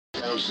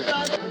Just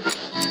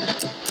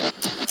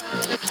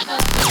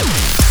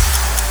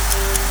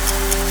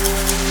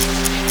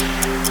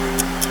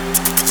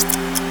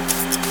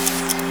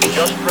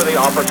for the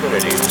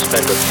opportunity to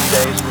spend a few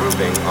days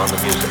grooving on the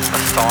music. A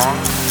song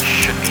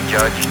should be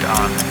judged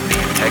on the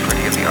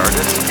integrity of the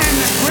artist. And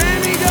the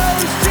Grammy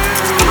goes to...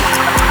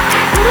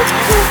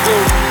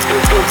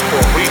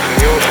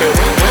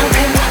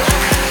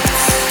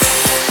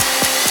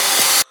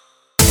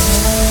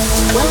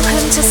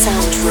 Welcome to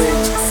Sound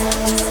Room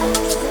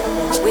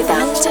with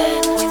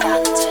Anden.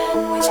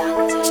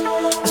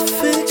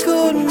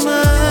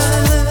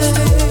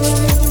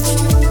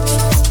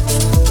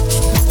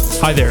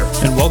 Hi there,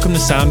 and welcome to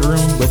Sound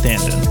Room with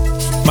Anden.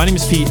 My name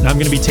is Pete, and I'm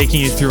going to be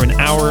taking you through an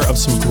hour of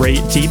some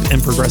great, deep,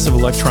 and progressive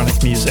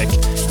electronic music.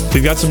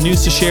 We've got some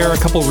news to share, a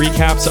couple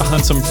recaps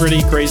on some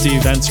pretty crazy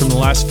events from the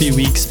last few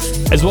weeks,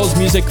 as well as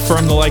music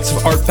from the likes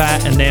of Art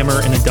Bat and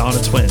Namor and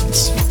Adana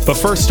Twins. But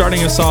first,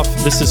 starting us off,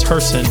 this is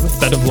Herson with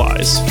Bed of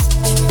Lies.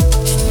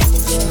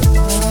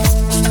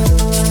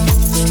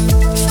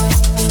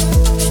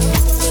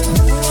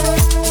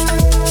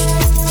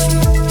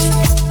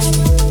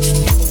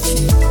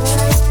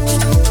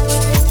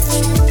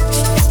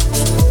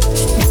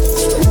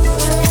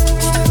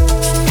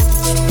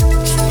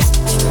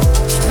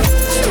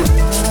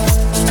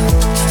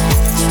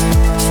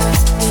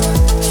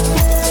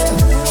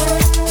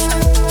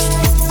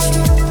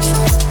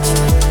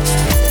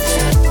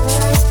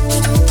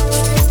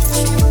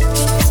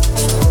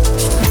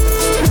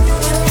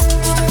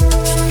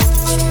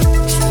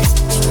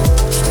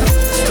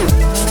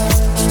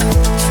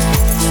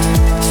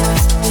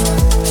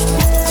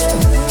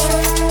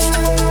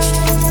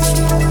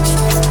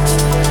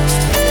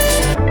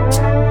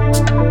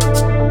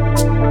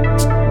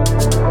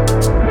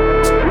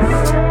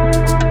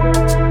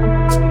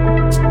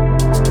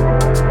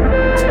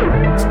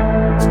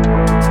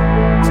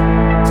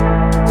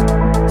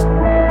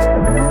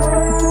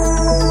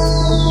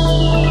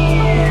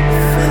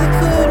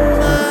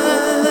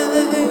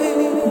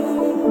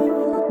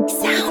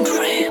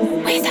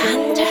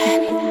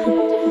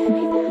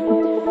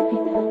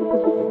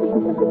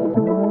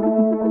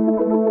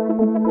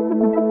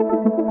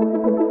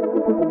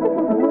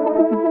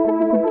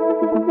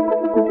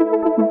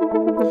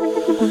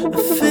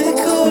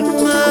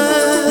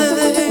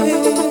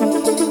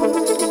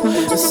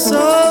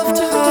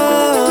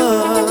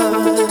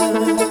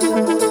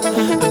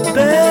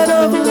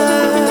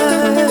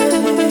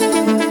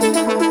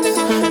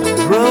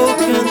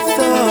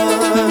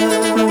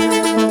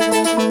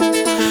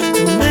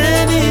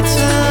 Many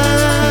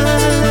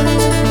times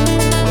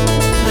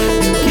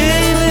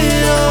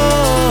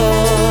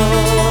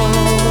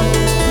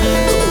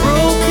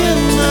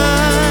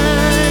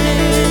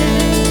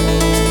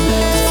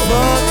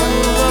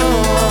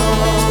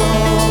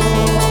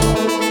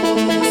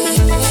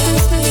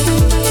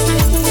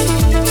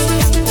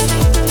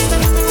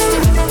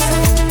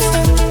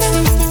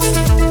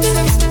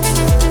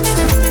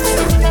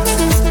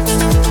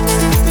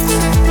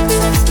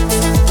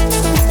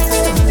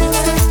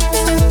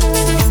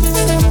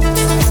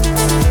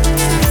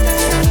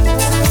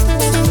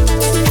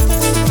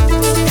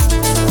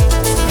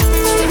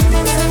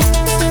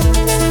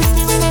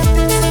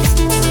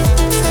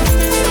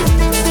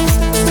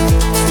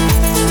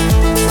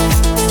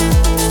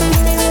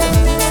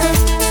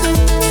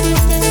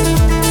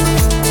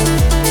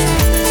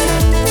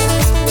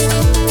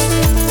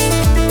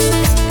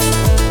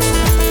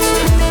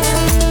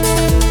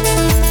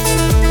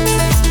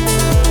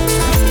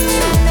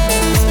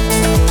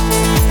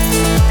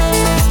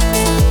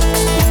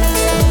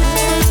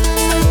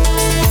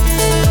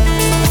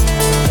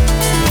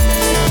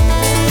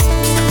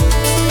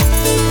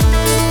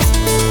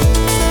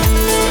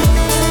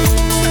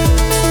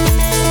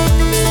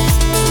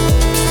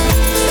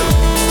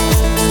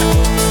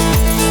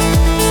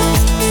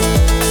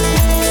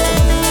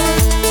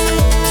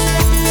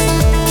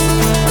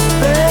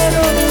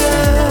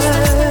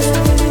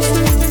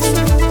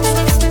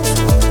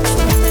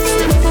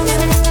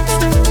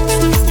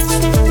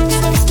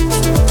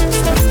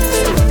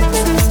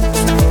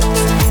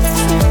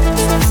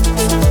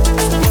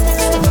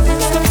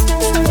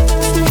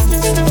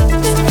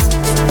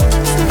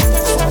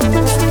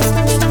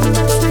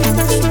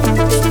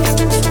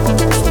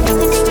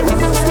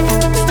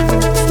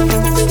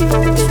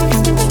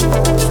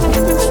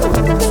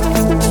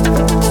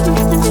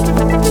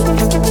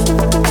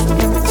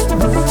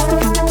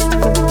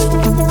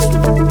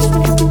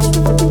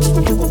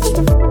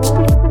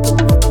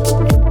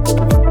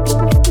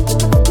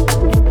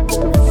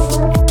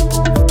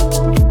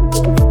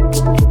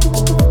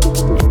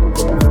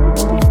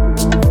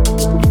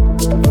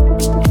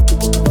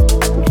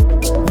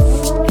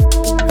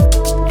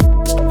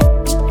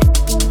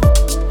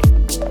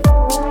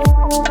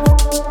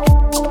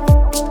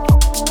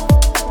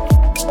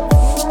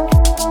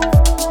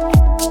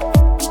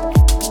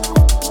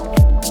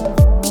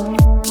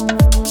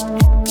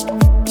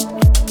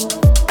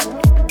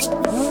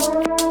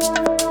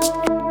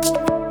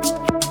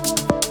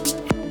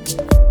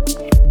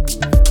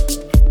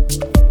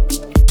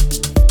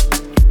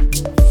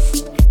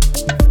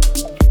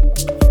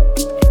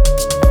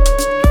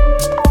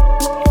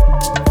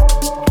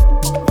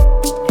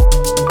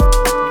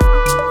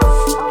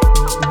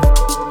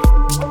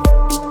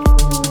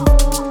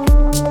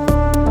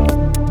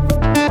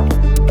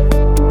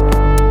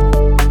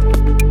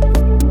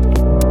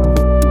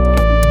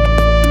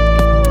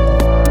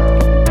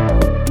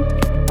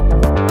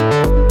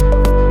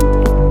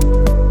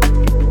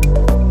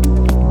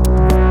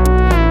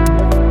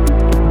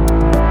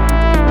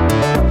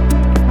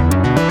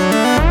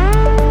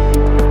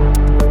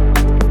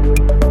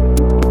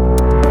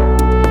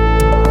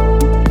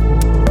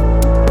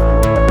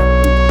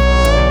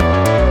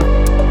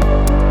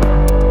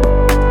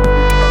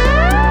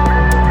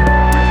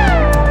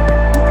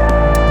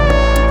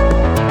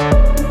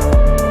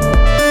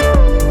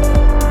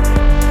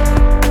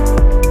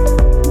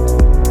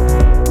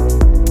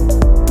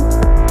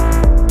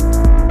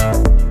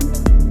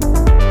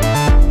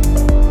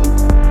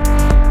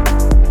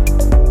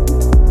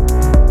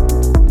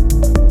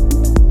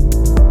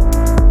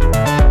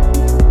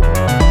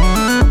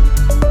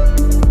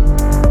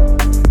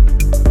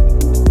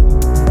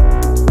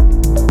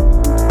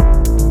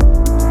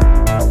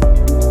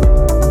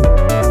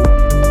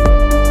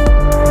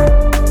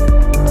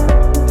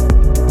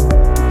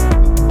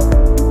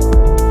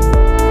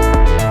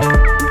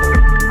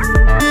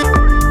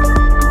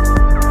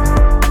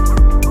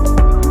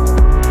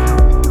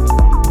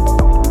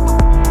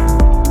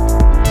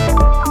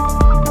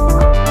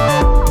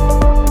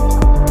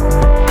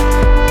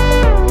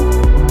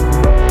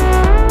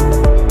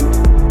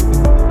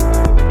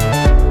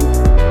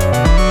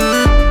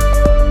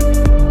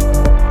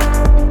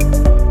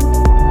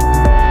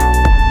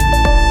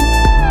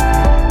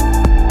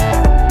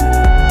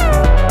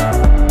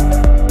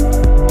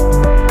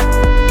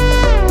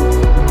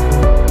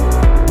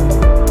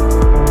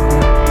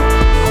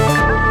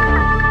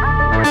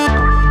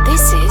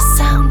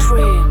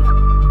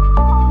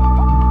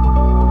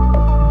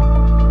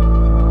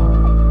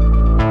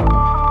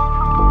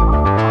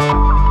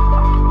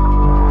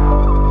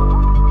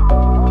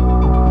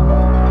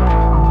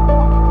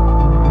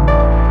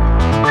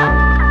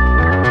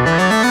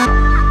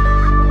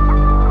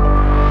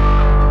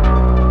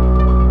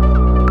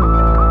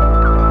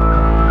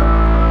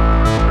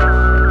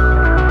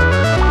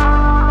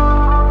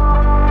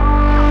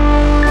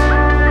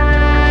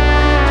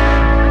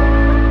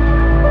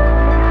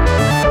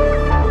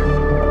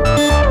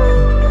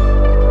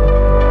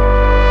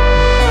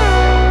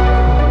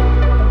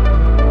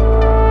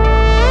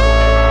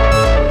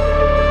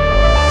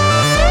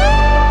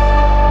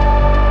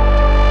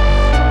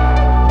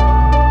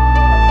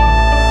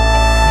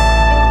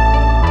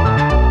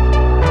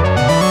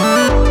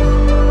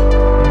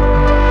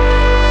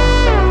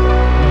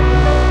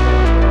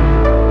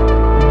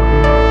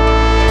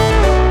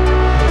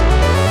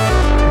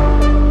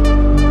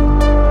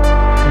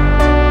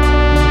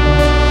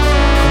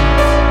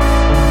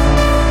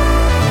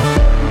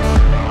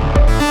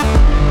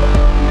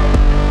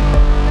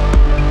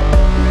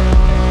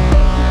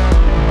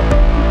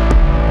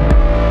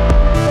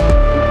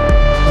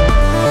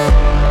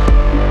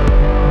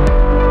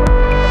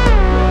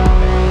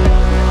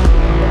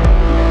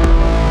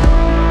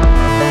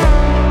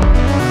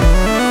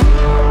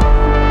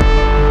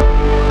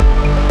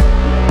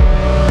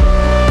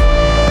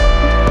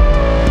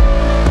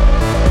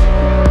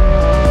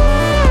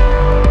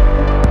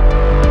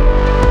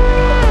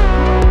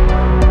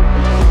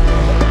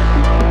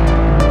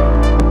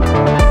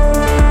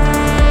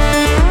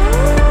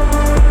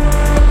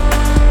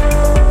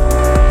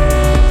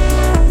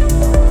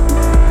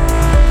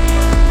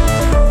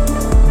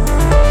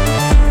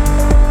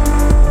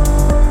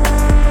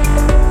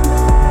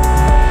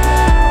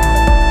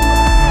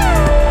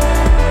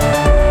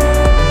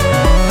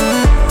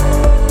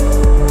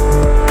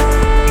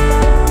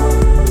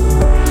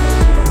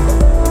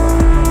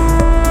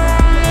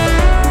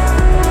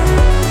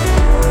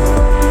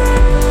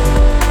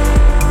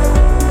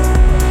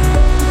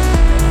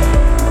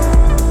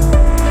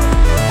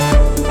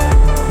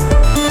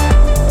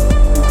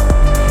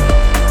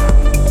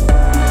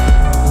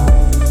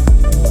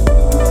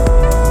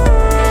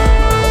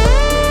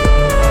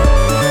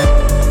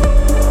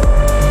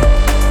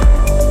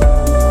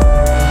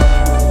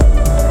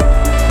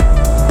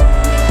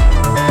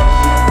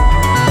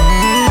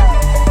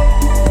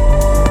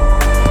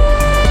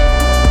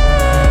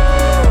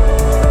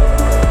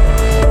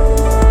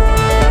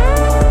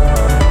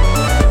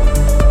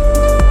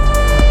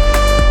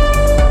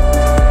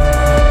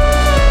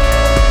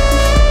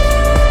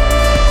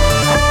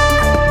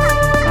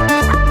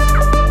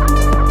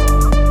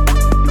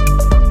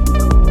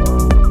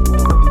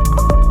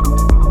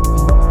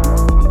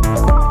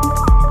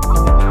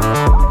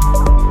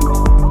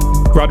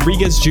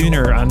Rodriguez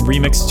Jr. on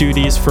remix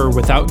duties for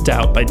Without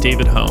Doubt by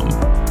David Home.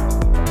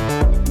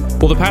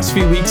 Well, the past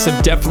few weeks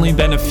have definitely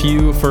been a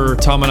few for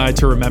Tom and I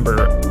to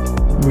remember.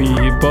 We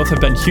both have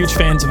been huge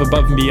fans of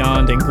Above and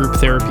Beyond and Group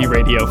Therapy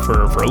Radio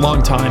for a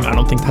long time. I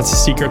don't think that's a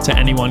secret to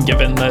anyone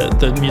given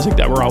the music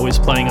that we're always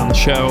playing on the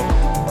show.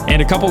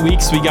 And a couple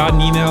weeks we got an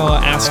email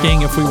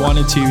asking if we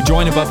wanted to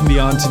join Above and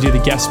Beyond to do the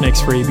guest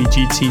mix for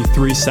ABGT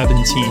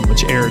 317,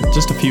 which aired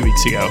just a few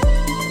weeks ago.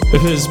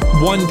 It was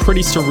one,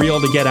 pretty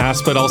surreal to get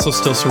asked, but also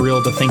still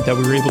surreal to think that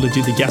we were able to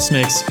do the guest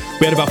mix.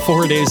 We had about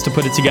 4 days to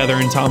put it together,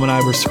 and Tom and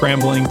I were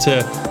scrambling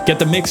to get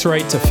the mix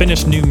right, to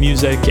finish new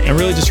music, and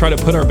really just try to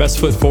put our best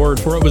foot forward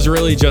for what was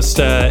really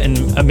just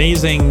an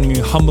amazing,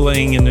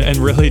 humbling, and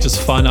really just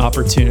fun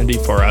opportunity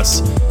for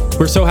us.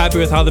 We're so happy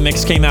with how the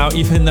mix came out,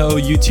 even though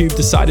YouTube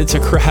decided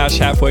to crash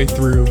halfway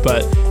through,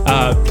 but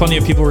plenty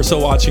of people were still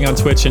watching on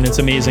Twitch, and it's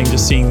amazing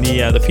just seeing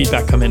the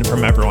feedback come in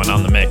from everyone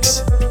on the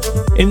mix.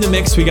 In the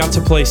mix, we got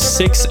to play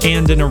 6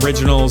 Andon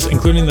originals,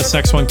 including this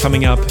next one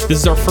coming up. This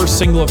is our first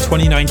single of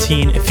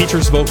 2019. It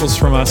features vocals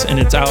from us, and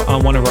it's out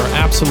on one of our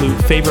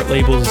absolute favorite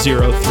labels,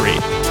 03.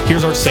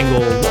 Here's our single,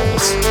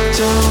 Walls.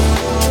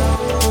 Don't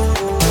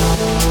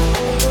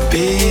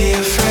be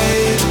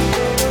afraid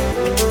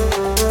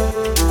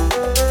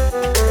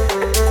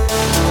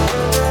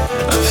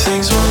of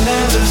things we'll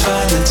never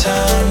find the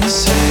time to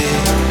say.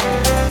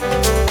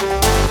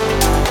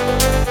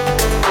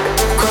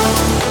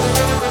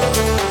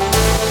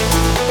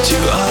 To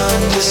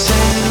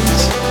understand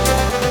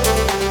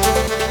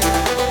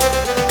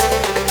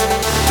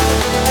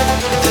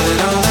that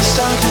all this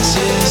darkness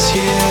is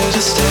here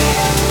to stay.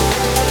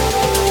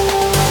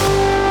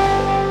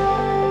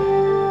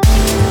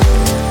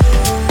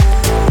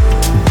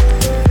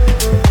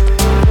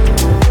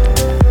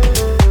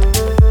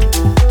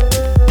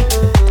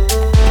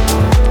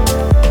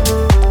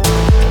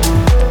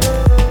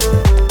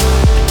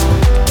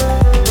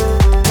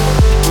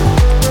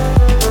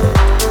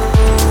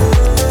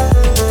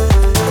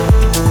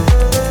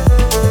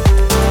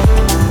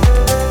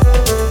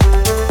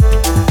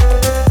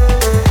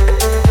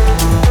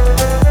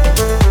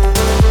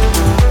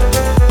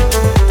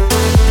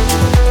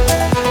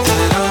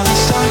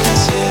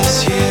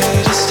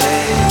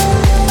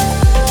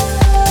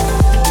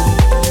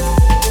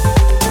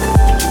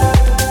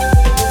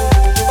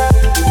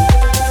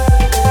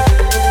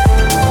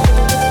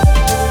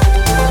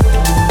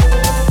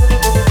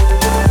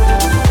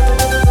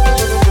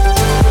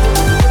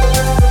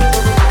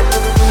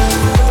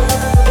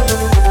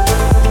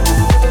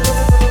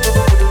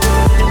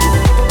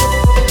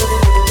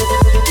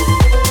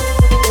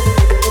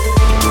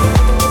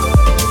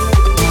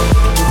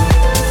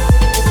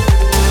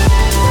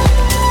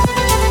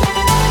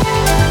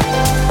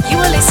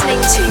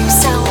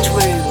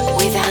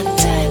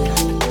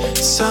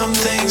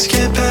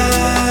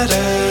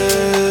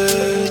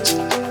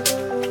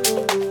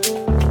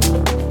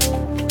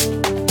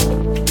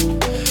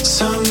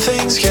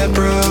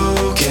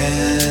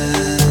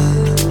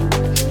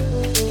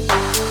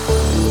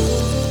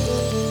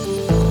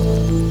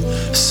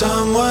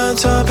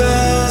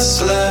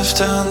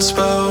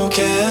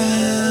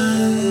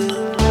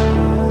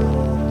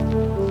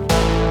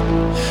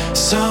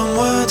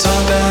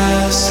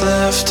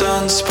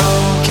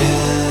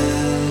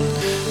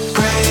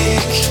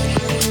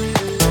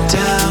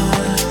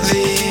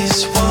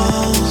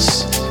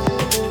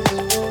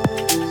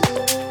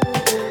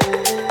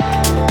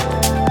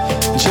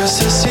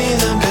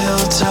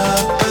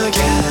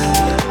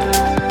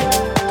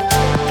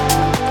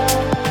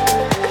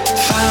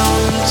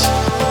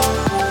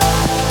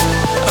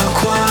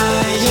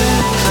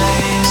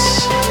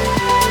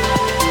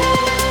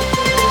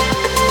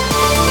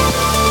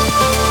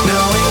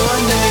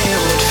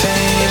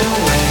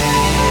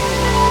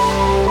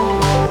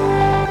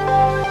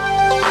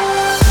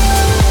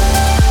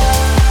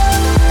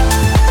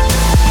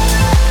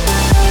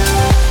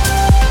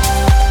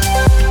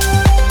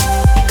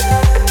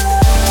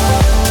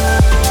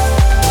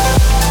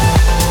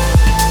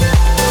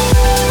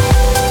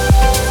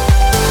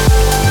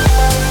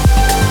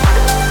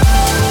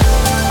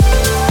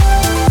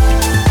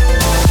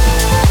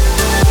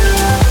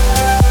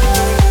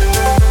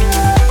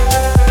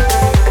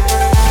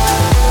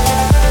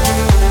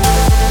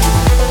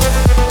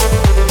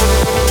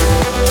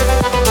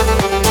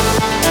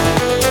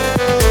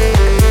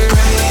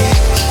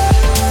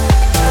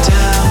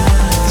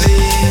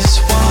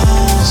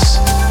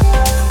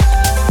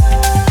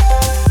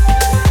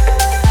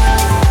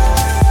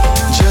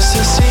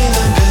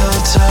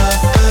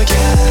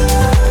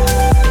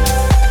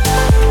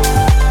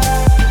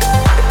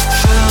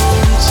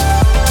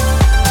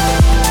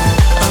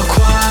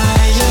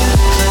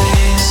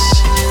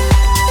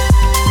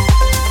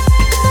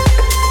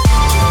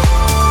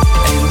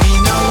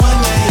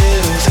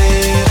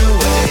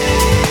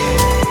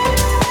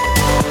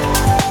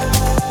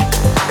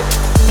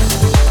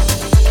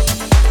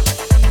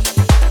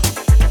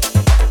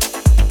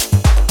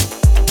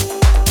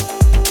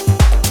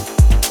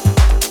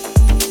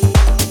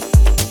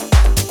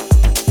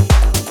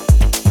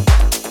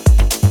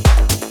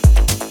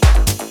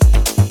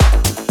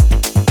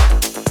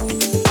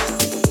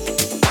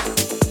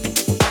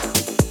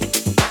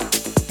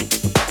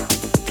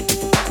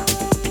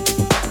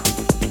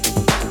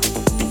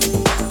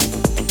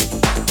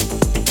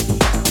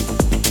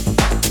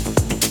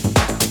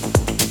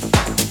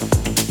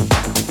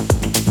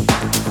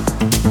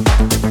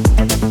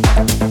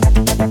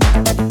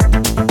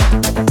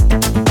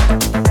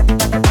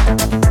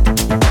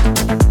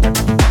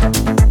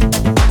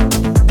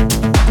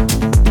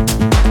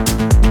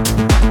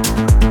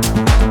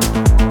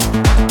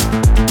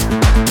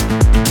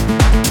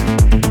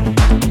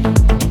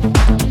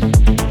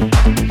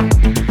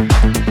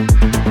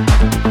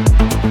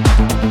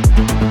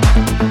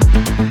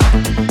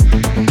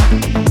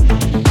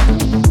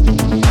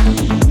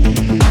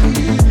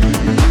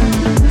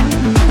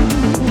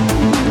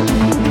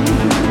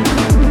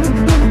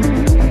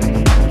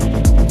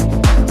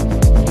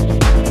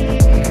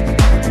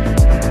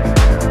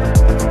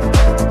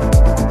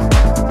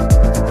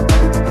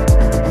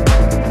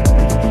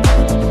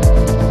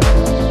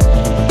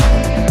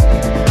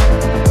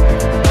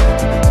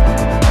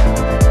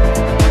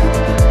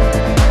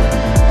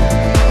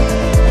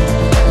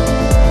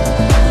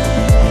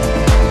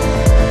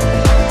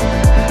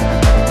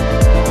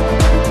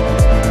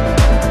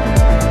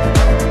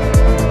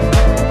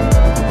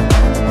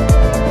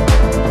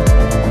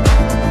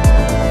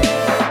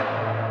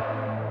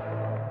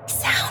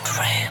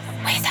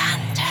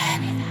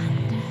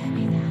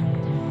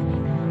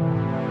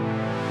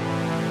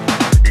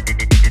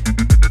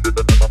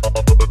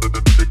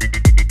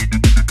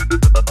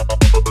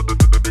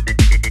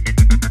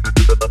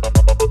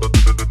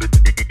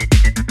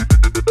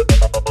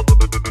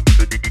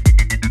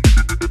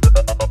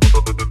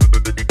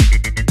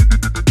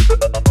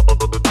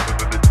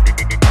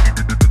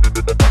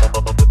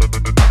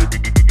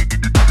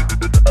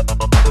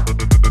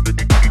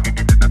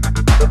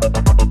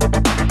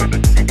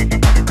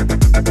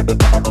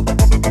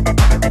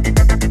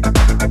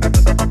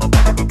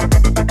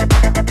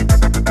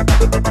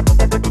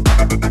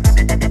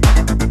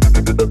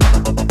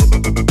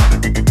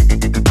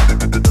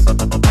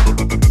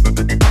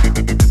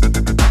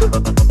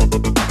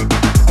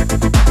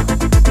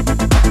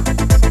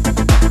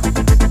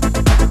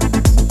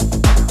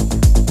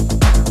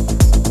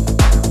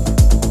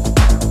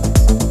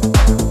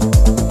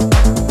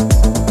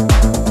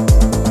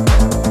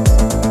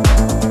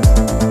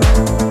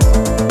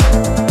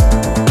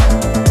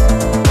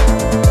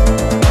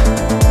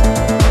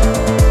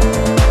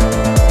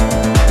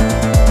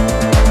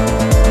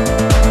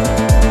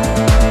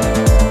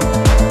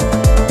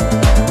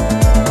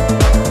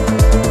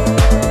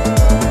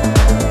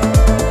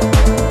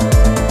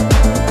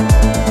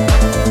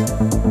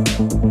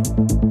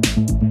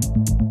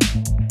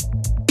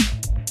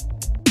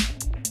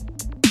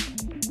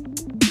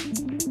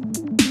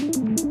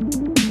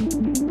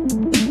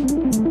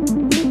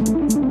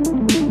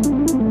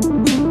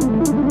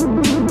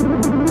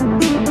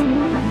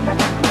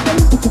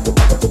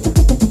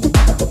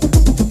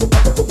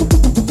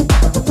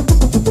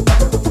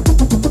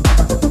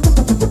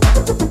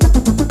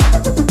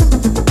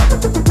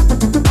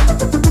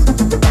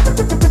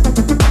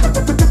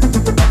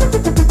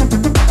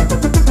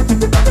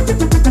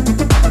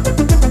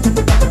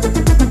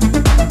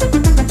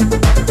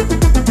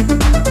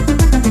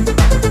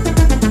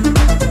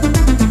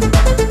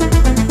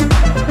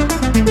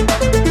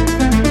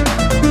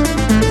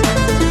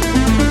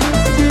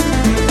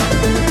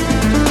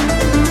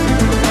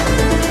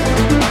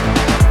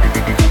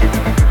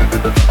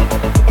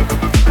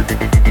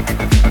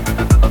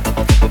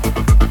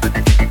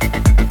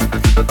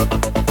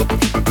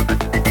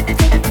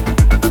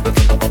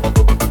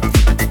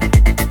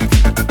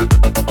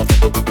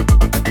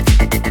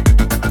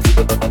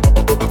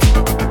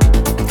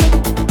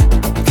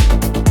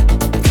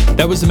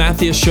 That was the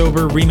Matthias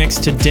Schober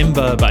remix to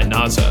Dimba by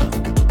Naza.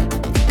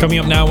 Coming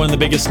up now, one of the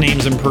biggest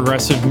names in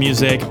progressive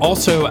music,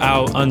 also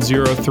out on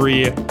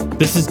 03.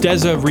 This is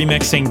Deza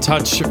remixing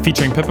Touch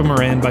featuring Pippa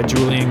Moran by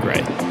Julian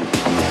Gray.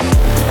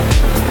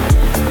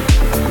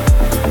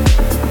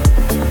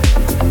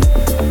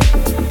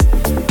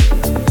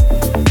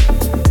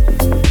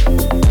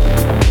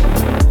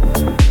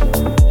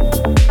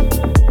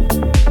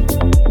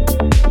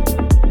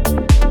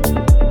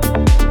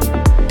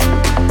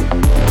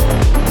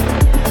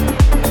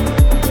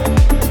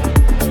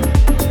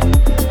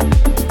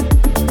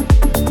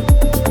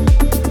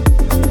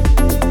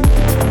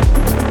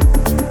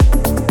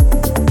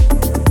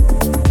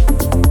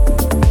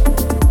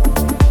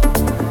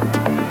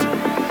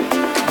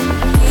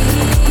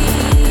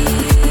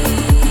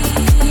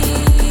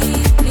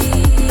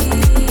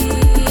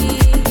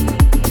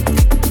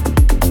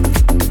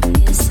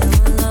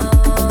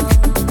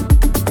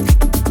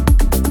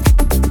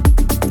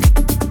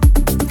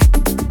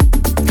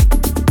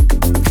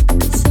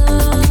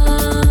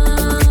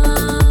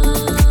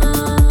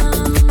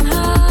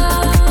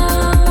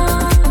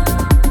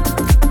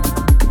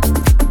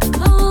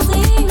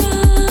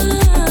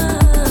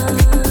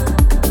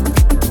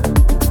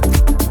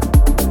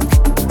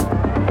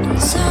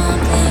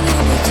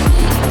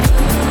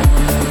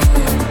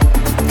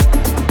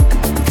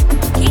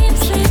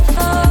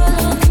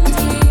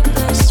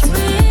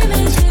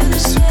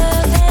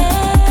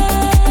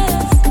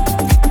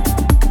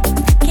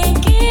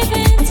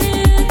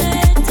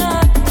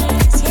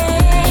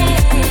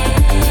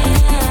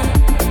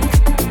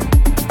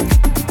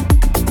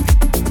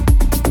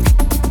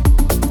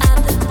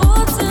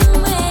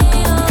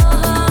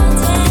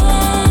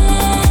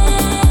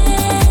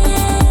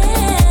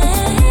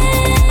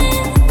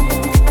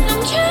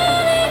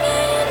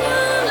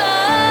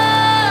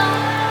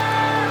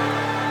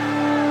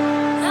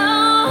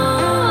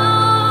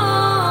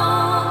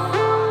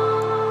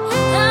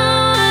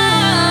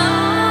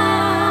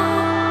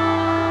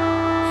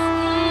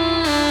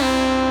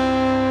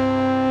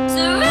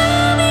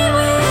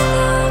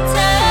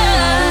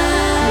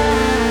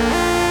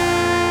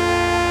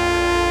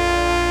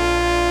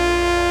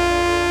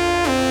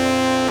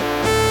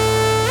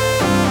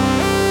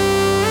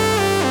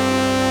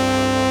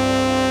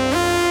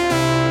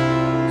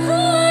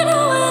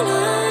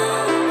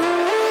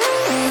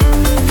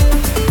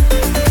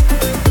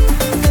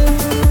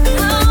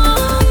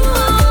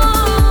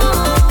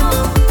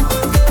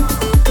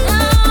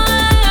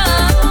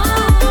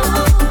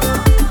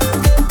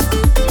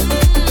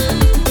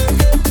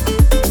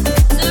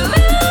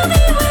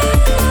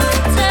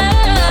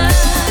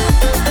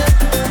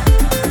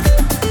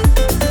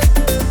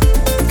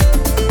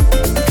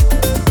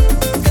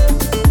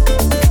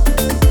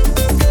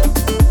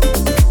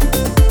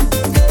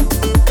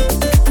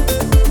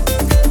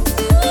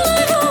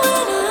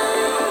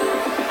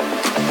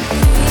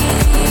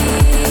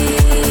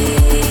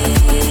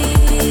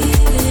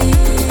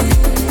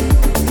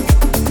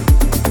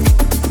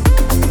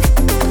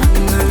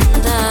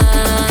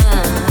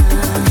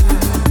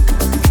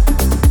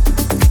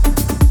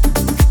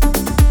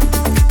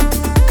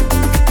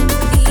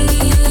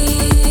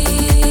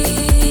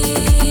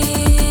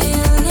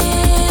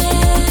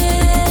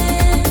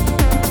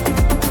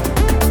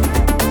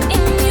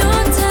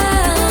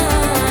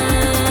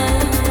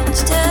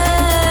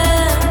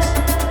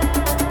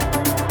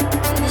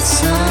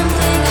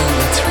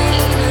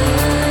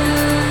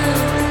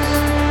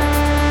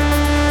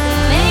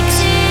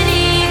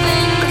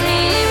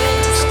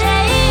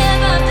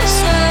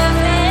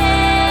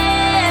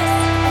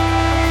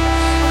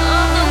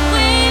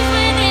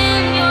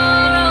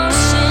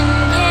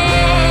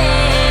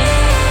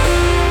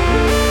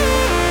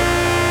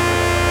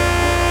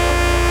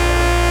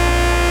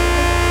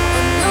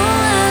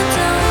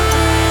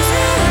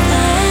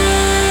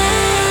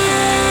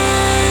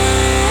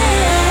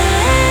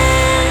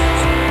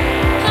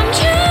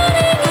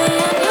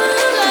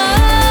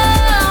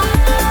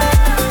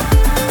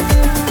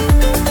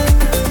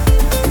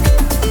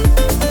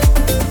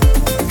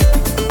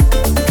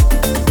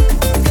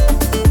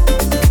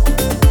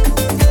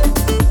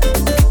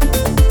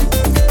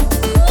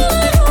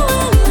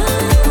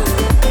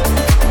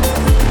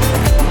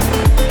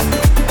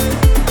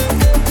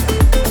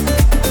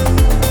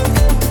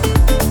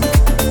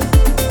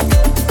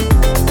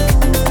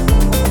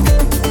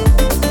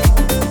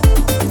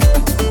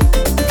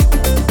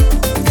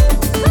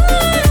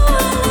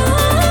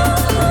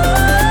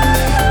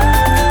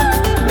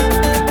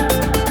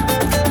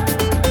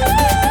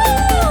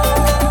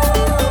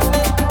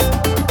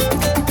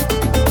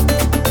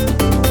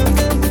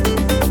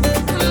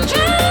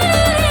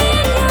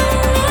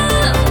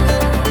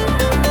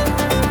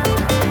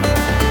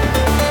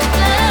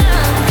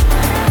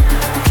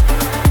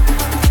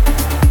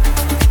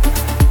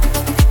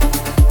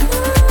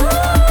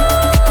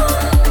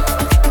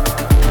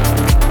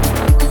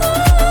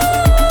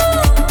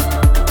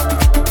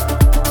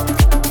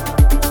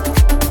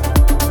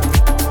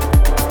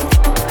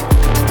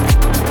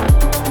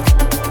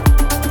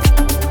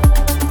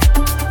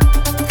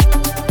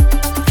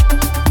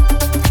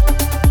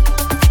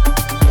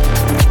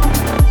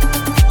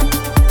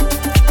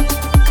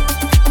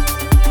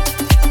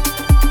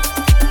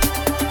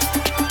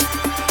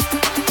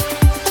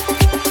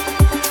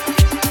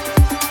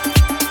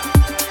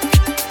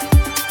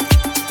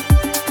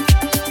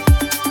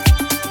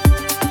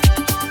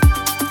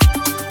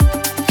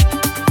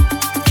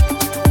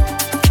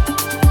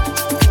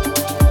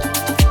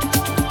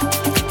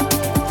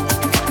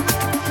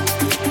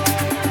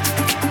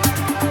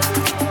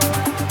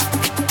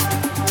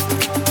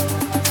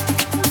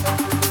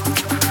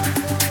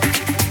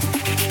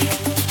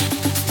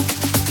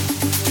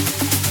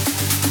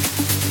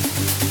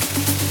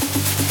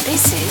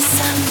 This is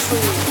Sound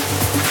Room.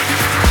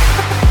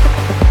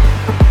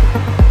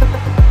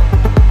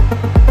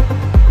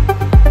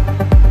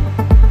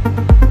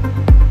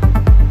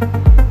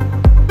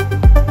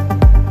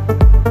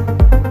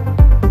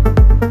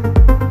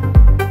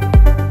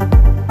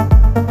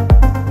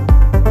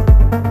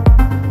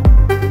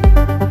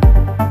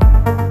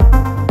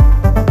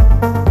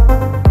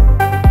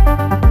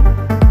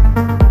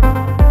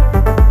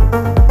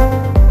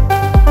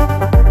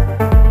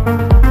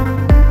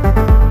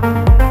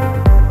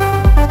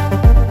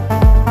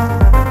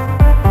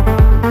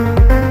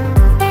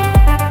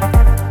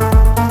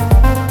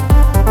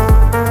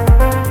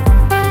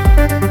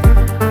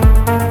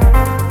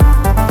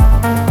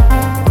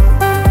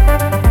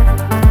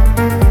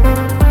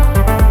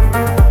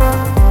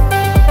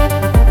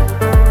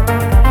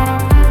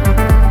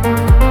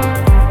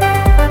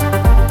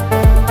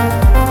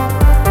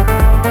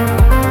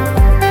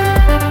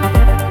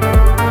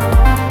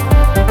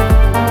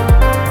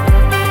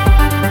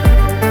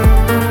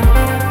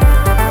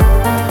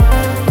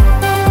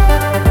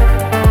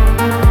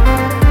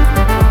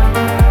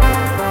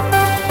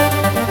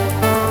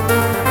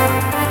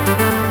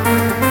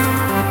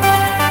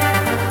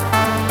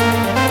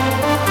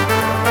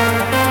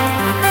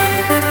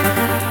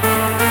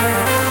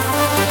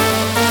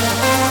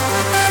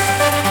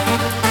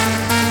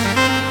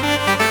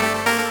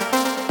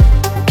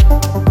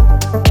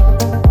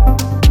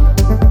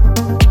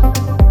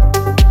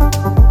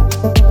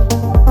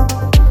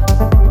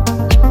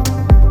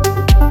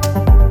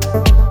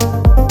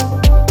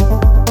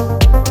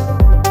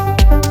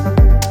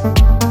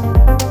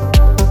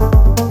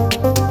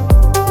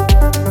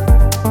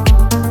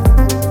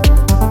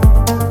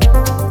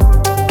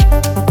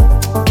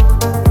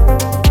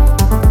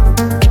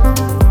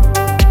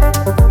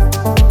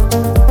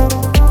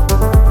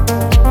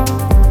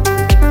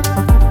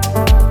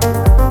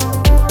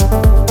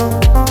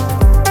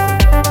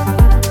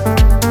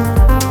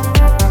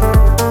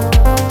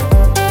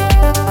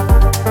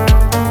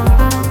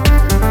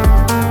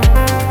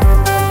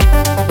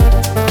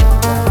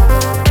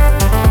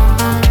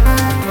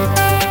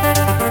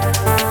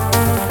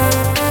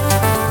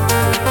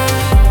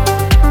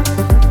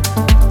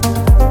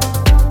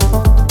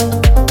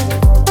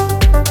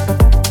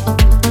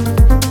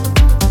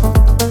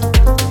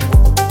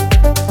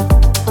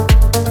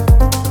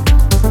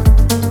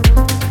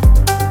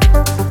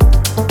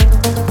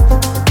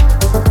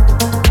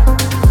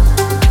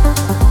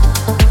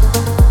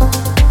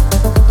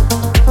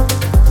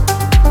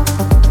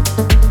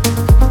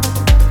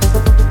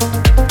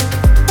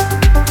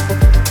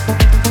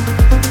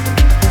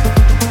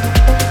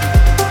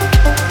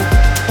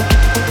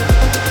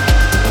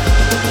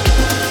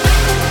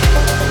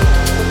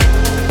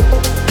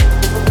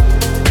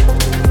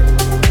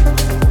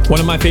 One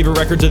of my favorite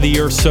records of the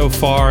year so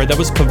far, that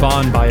was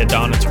Pavan by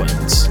Adana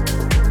Twins.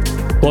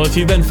 Well, if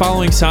you've been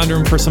following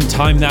Soundroom for some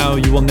time now,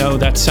 you will know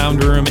that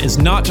Soundroom is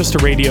not just a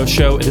radio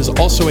show, it is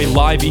also a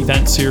live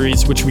event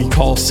series which we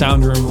call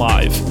Soundroom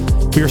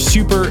Live. We are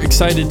super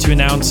excited to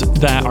announce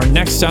that our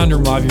next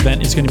Soundroom Live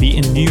event is going to be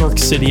in New York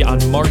City on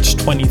March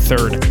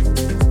 23rd.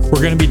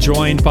 We're going to be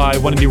joined by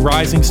one of the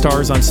rising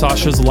stars on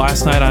Sasha's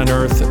Last Night on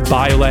Earth,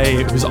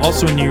 Baile, who's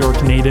also a New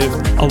York native,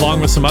 along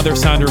with some other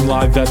Soundroom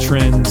Live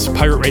veterans,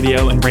 Pirate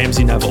Radio and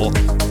Ramsey Neville.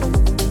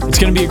 It's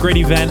going to be a great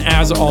event,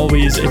 as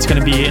always. It's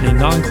going to be in a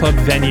non-club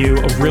venue,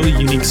 a really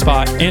unique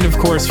spot, and of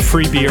course,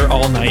 free beer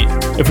all night.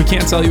 If we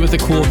can't tell you with a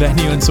cool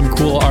venue and some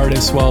cool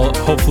artists, well,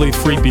 hopefully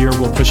free beer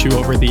will push you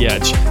over the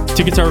edge.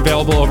 Tickets are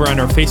available over on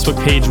our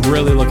Facebook page.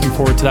 Really looking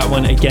forward to that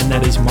one. Again,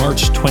 that is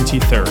March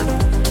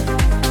 23rd.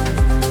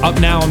 Up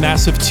now, a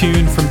massive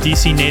tune from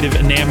DC native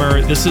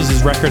Enamor. This is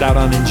his record out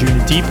on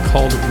Injuna Deep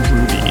called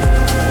Ruby.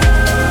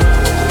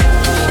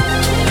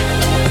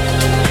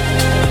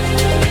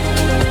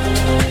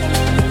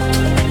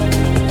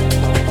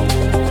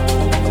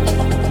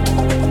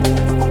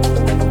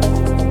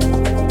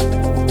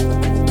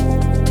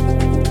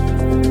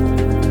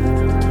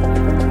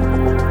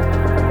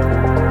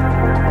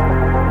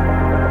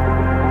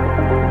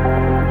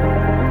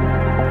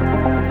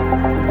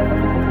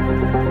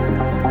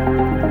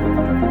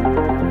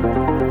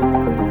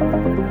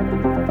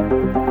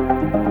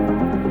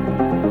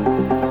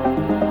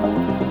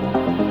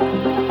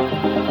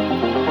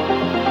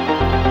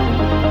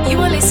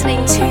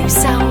 Listening to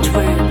Sound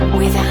Room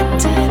with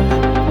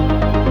Anden.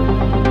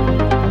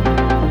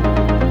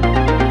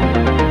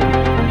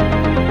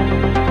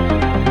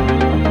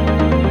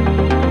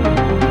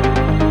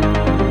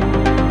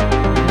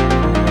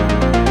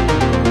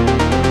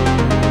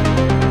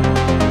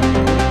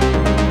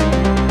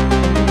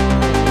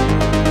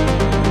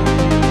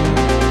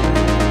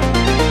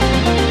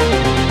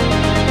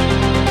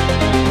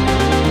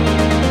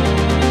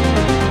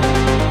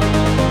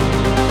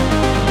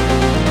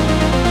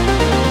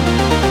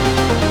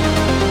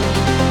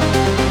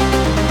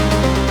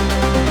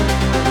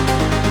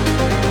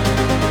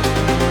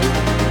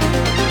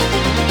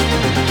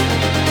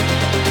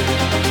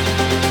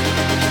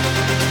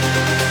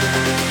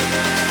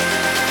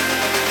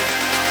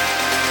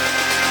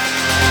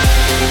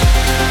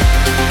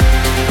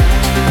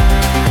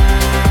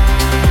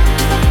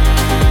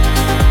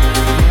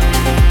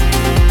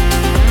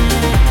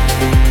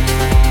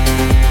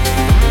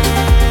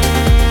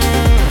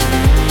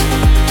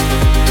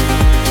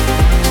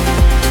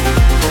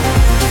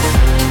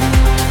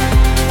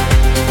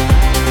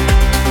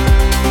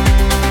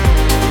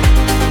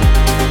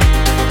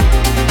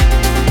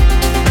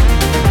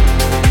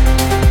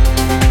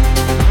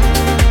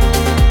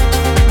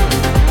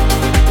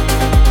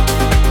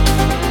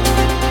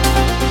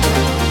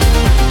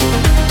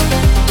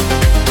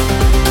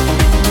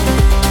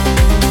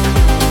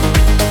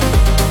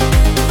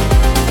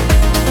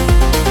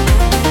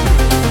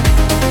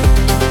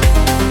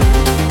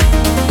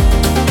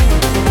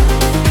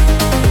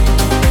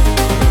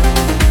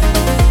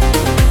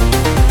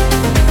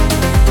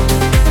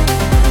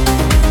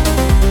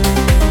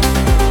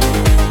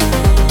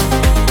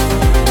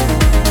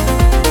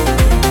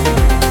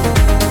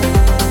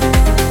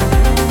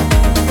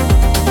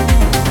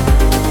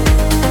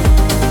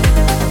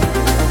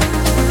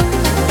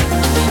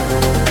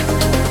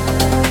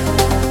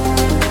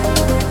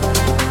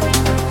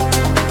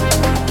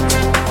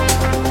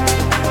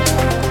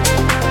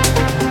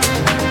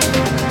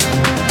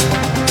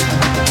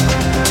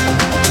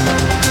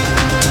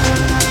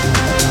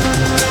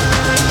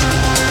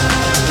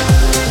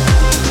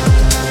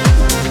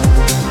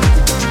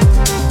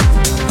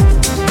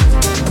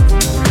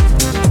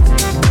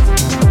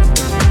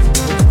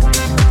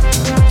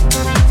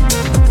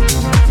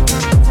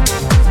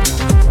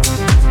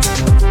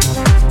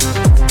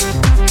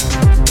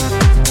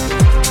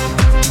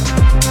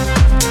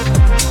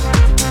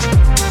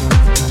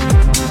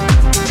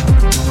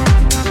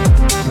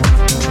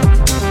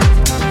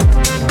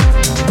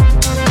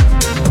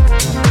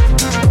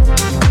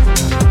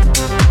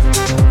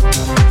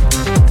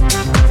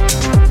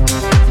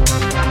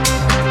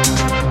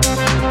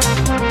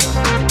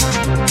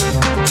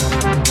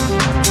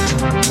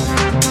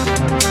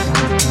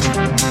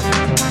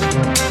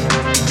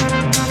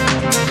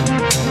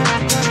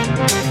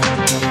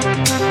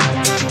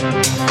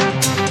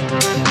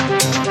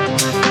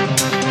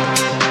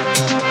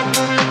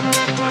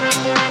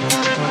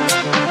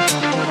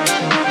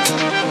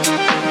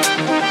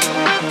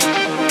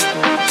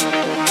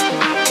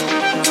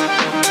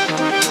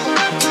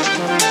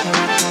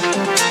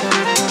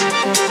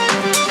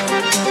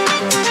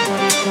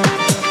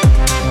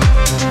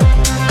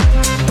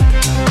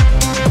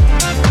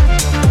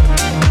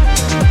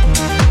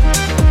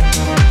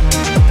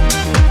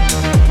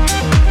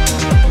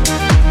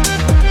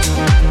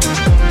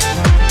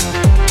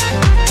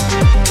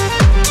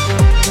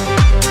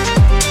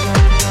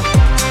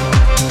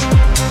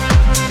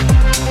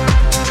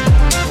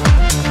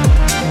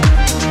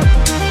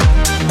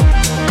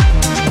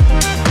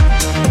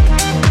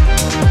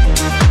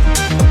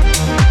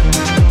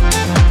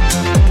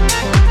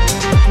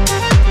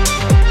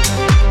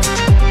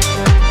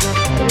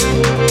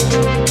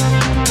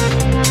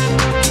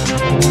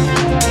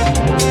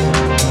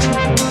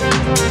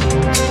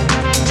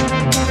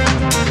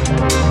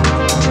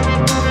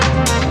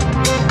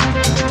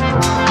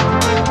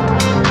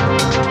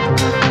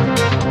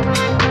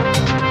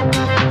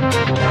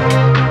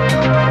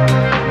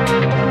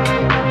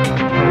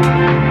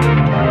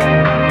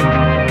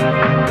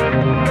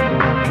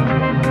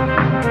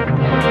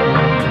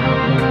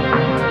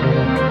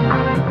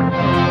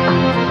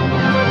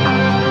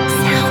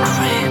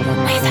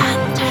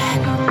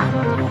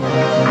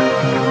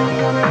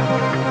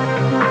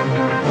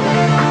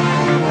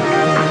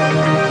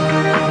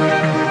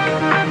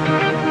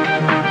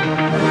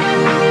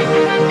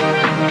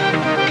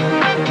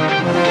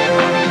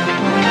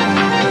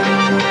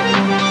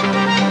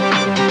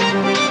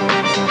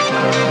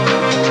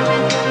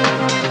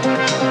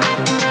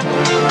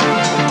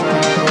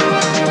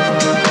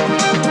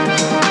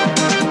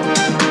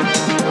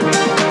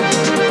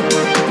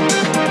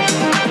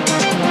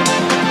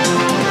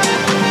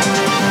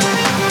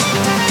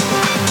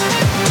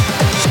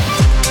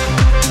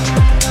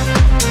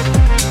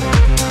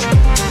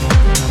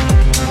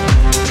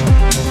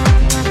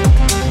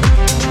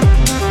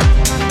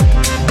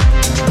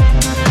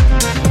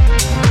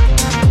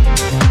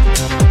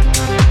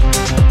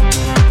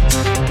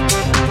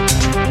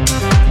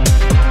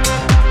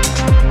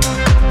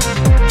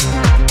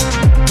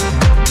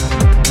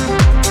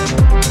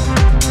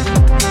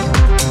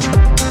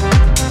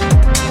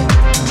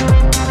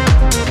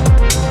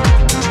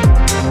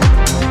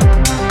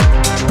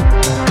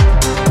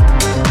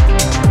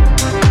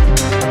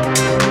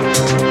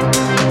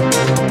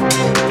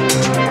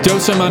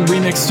 Dosum on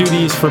Remix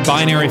Duties for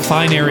Binary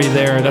Finery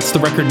there. That's the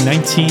record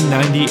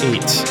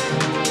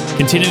 1998.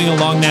 Continuing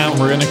along now,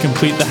 we're going to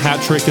complete the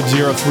hat trick of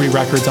 03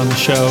 records on the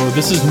show.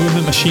 This is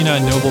Movement Machina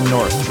and Noble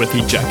North with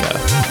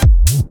Ejeka.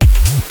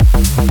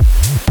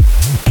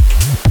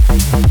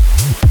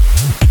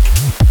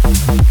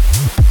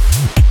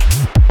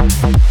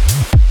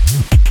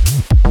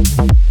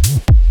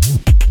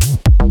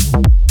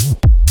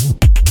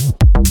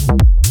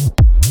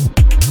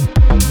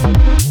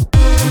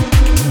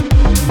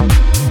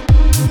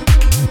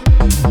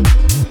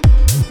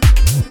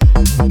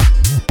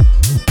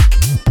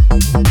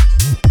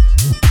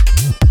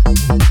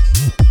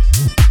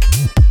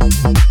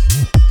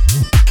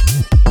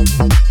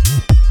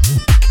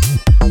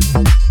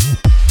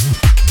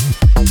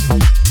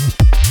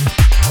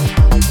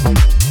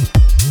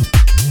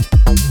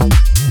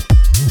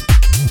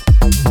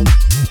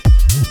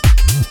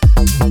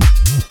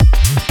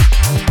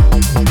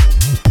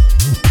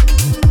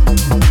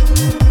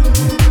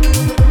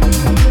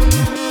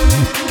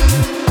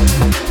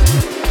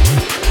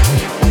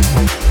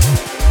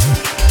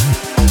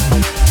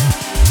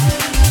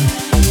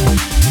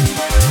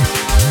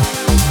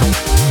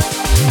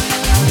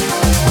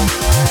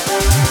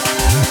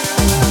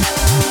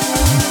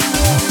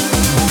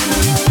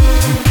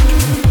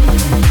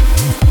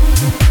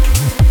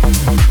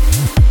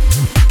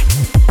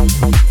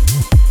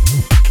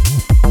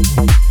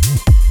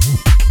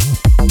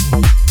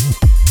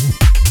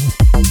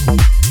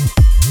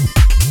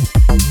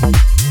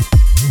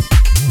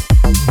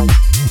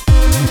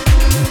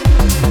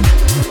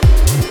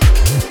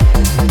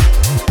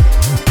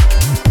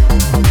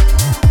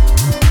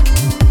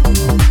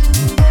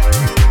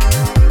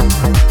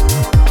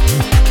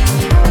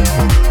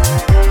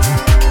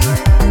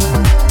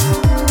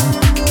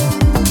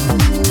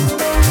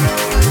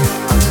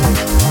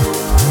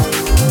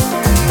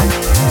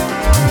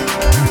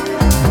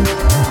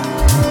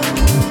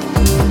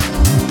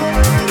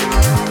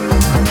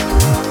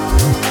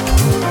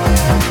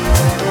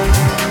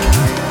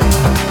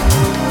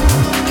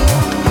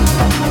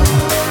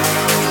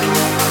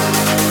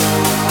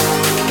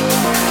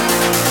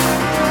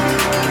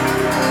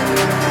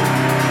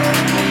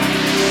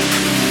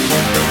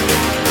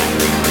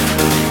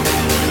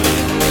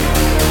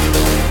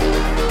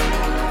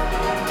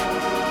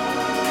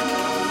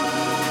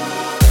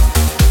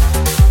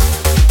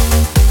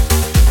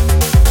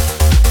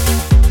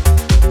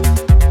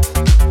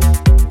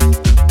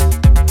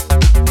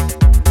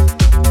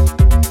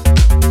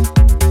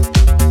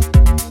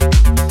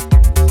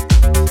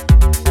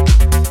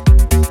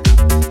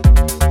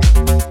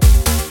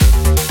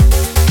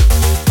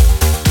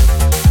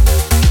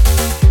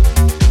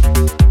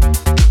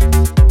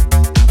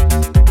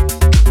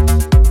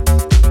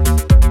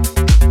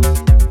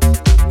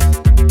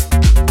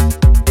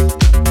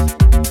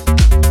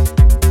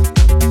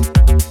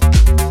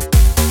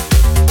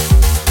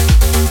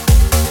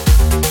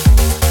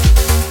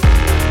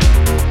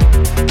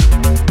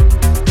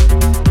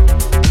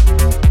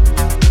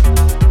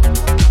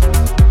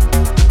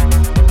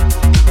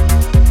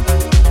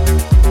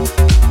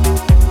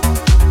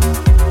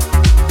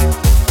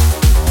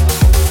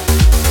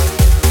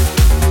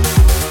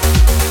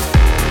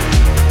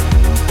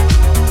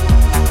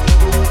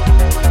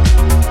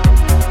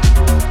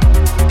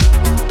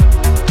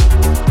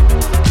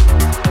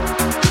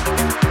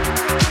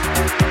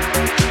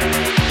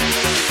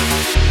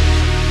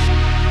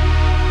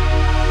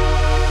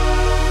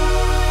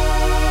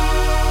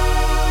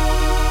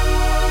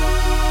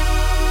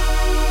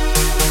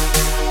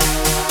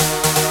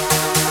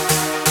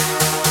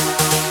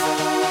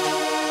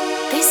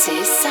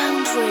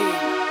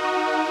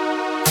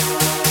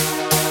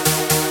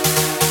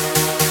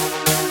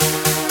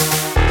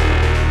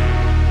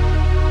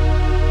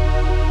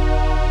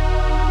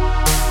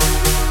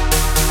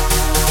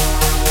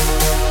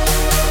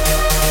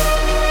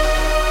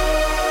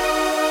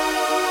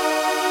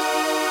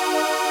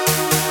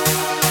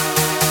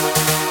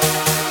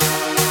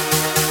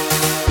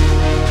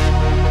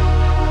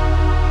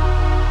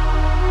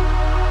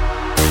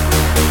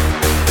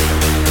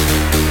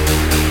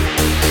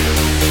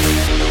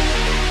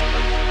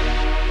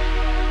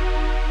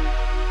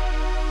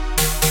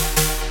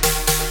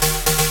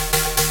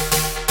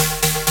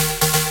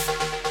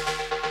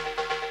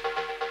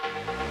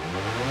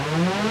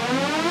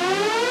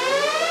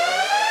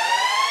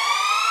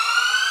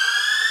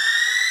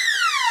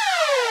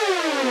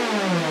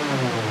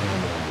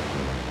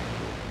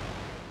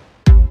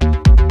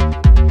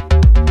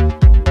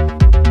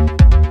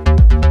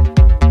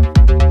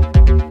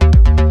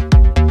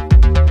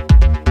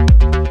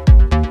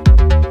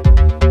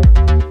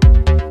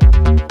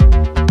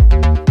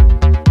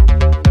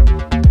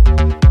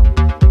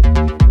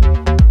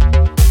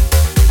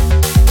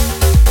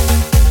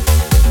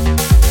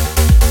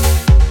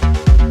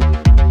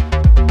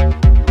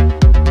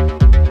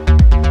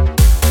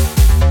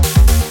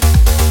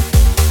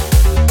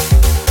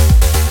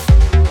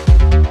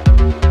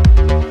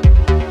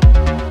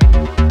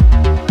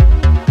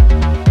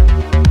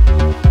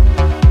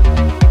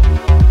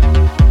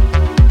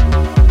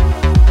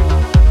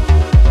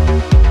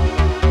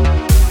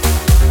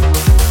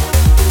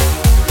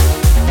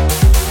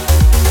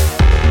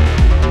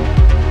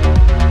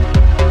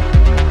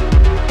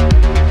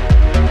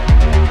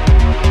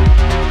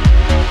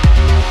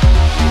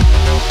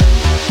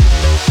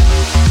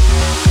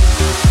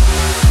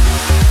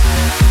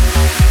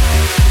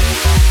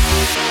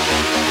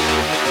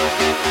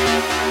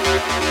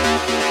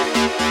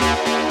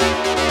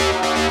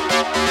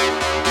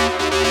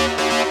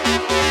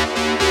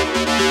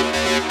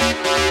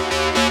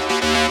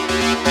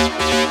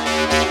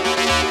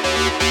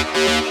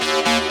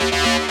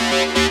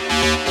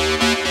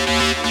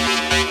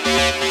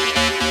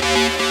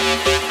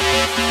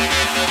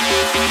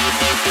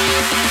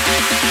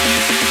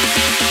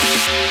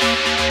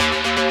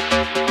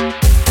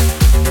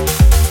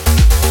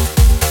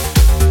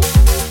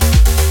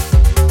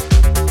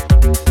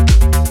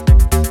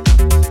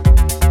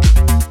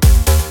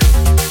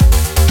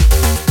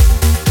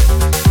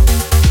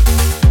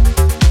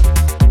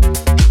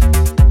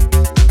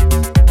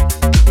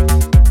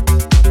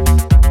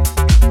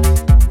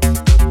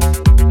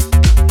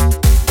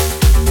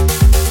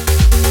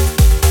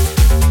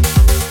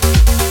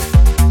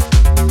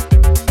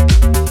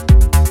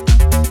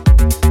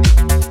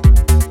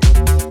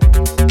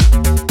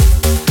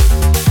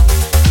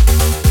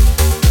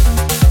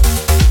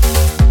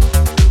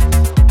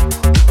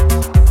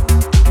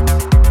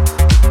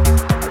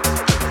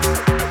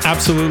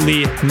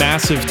 absolutely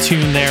massive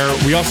tune there.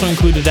 We also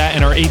included that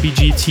in our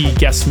ABGT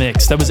guest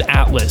mix. That was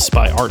Atlas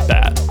by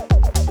Artbat.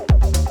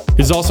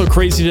 It's also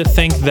crazy to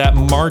think that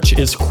March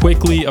is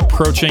quickly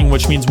approaching,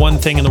 which means one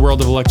thing in the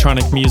world of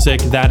electronic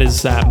music, that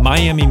is that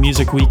Miami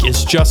Music Week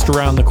is just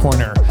around the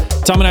corner.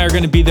 Tom and I are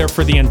going to be there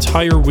for the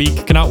entire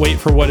week. Cannot wait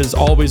for what is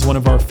always one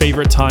of our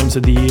favorite times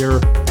of the year.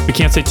 We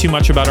can't say too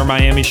much about our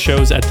Miami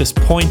shows at this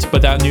point,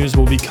 but that news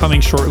will be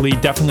coming shortly.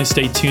 Definitely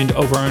stay tuned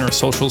over on our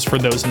socials for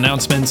those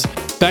announcements.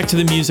 Back to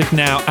the music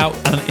now, out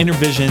on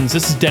Intervisions.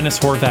 This is Dennis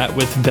Horvat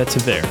with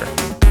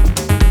Vetiver.